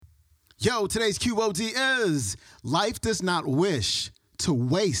Yo, today's QOD is life does not wish to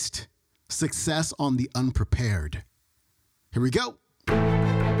waste success on the unprepared. Here we go.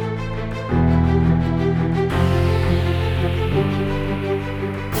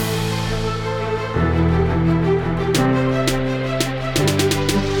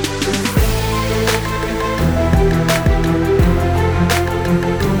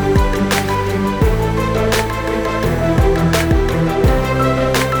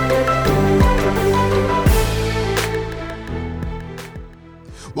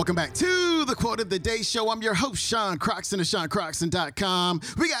 Welcome back to the Quote of the Day Show. I'm your host, Sean Croxton of SeanCroxton.com.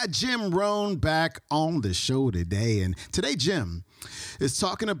 We got Jim Rohn back on the show today. And today, Jim is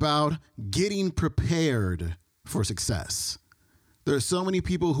talking about getting prepared for success. There are so many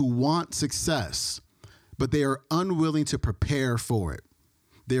people who want success, but they are unwilling to prepare for it.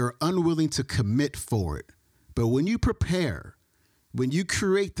 They are unwilling to commit for it. But when you prepare, when you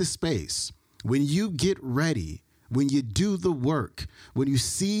create the space, when you get ready, when you do the work, when you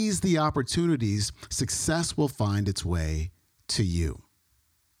seize the opportunities, success will find its way to you.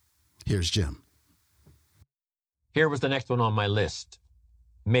 Here's Jim. Here was the next one on my list,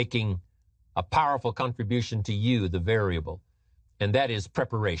 making a powerful contribution to you, the variable, and that is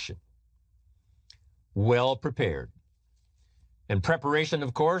preparation. Well prepared. And preparation,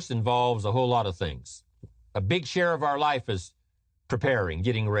 of course, involves a whole lot of things. A big share of our life is preparing,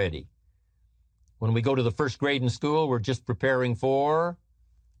 getting ready. When we go to the first grade in school, we're just preparing for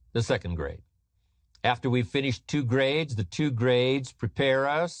the second grade. After we've finished 2 grades, the 2 grades prepare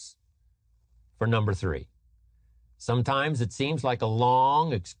us for number 3. Sometimes it seems like a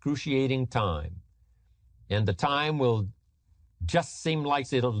long, excruciating time. And the time will just seem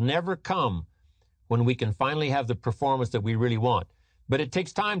like it'll never come when we can finally have the performance that we really want. But it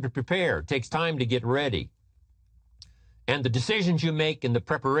takes time to prepare. It takes time to get ready. And the decisions you make in the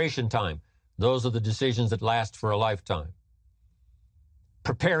preparation time, those are the decisions that last for a lifetime.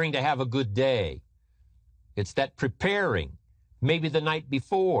 Preparing to have a good day. It's that preparing, maybe the night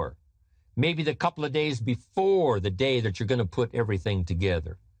before, maybe the couple of days before the day that you're going to put everything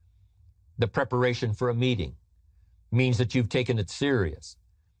together. The preparation for a meeting means that you've taken it serious.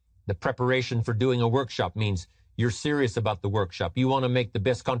 The preparation for doing a workshop means you're serious about the workshop. You want to make the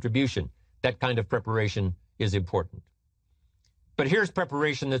best contribution. That kind of preparation is important. But here's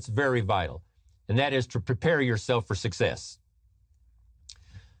preparation that's very vital, and that is to prepare yourself for success.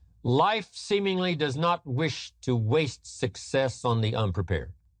 Life seemingly does not wish to waste success on the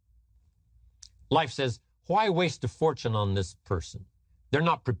unprepared. Life says, why waste a fortune on this person? They're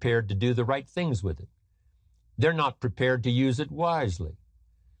not prepared to do the right things with it. They're not prepared to use it wisely.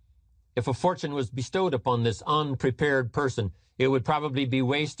 If a fortune was bestowed upon this unprepared person, it would probably be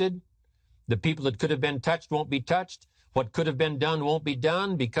wasted. The people that could have been touched won't be touched. What could have been done won't be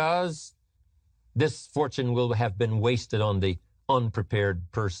done because this fortune will have been wasted on the unprepared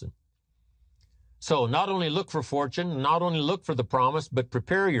person. So not only look for fortune, not only look for the promise, but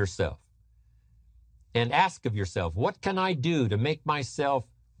prepare yourself and ask of yourself, what can I do to make myself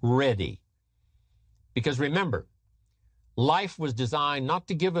ready? Because remember, life was designed not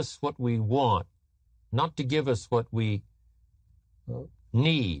to give us what we want, not to give us what we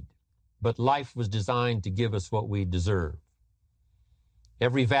need, but life was designed to give us what we deserve.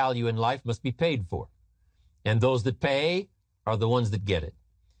 Every value in life must be paid for, and those that pay are the ones that get it.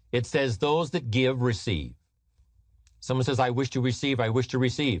 It says those that give receive. Someone says, I wish to receive, I wish to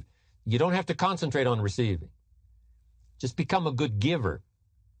receive. You don't have to concentrate on receiving. Just become a good giver.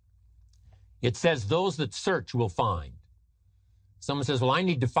 It says those that search will find. Someone says, well, I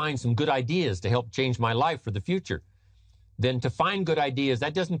need to find some good ideas to help change my life for the future. Then to find good ideas,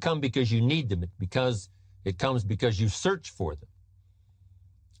 that doesn't come because you need them. It comes because you search for them.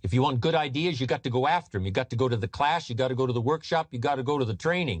 If you want good ideas, you got to go after them. You got to go to the class. You got to go to the workshop. You got to go to the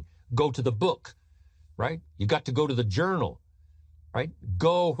training. Go to the book, right? You got to go to the journal, right?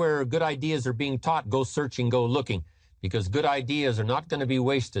 Go where good ideas are being taught. Go searching, go looking, because good ideas are not going to be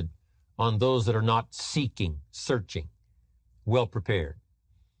wasted on those that are not seeking, searching, well prepared.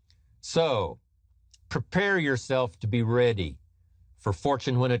 So prepare yourself to be ready for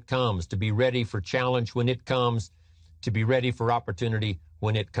fortune when it comes, to be ready for challenge when it comes, to be ready for opportunity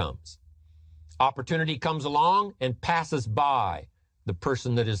when it comes. Opportunity comes along and passes by the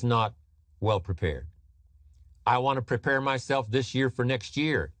person that is not well prepared. I want to prepare myself this year for next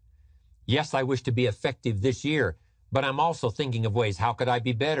year. Yes, I wish to be effective this year, but I'm also thinking of ways, how could I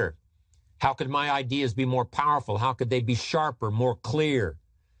be better? How could my ideas be more powerful? How could they be sharper, more clear?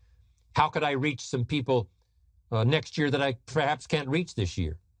 How could I reach some people next year that I perhaps can't reach this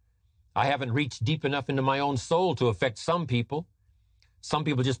year? I haven't reached deep enough into my own soul to affect some people. Some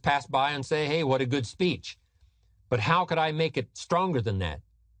people just pass by and say, hey, what a good speech. But how could I make it stronger than that,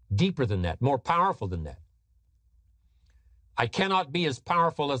 deeper than that, more powerful than that? I cannot be as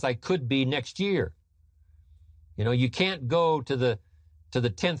powerful as I could be next year. You know, you can't go to the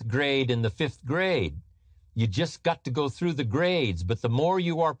 10th grade in the 5th grade. You just got to go through the grades. But the more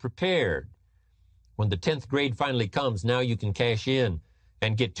you are prepared, when the 10th grade finally comes, now you can cash in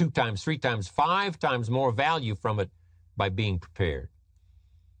and get 2 times, 3 times, 5 times more value from it by being prepared.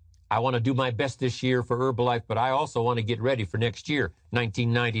 I want to do my best this year for Herbalife, but I also want to get ready for next year,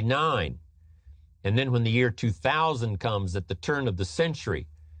 1999. And then when the year 2000 comes at the turn of the century,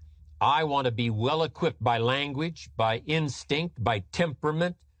 I want to be well equipped by language, by instinct, by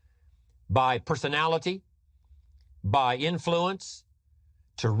temperament, by personality, by influence,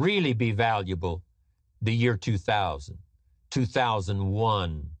 to really be valuable the year 2000,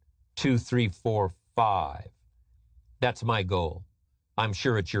 2001, 2, 3, 4, 5. That's my goal. I'm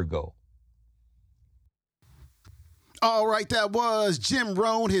sure it's your goal. All right, that was Jim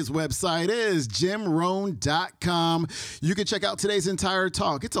Rohn. His website is jimrohn.com. You can check out today's entire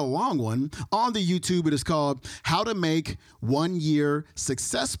talk. It's a long one. On the YouTube, it is called How to Make 1 Year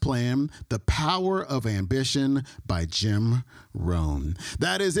Success Plan, The Power of Ambition by Jim Rohn.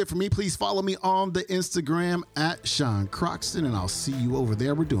 That is it for me. Please follow me on the Instagram at Sean Croxton, and I'll see you over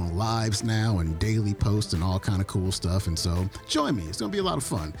there. We're doing lives now and daily posts and all kind of cool stuff. And so join me. It's going to be a lot of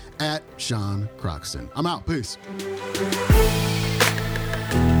fun at Sean Croxton. I'm out. Peace.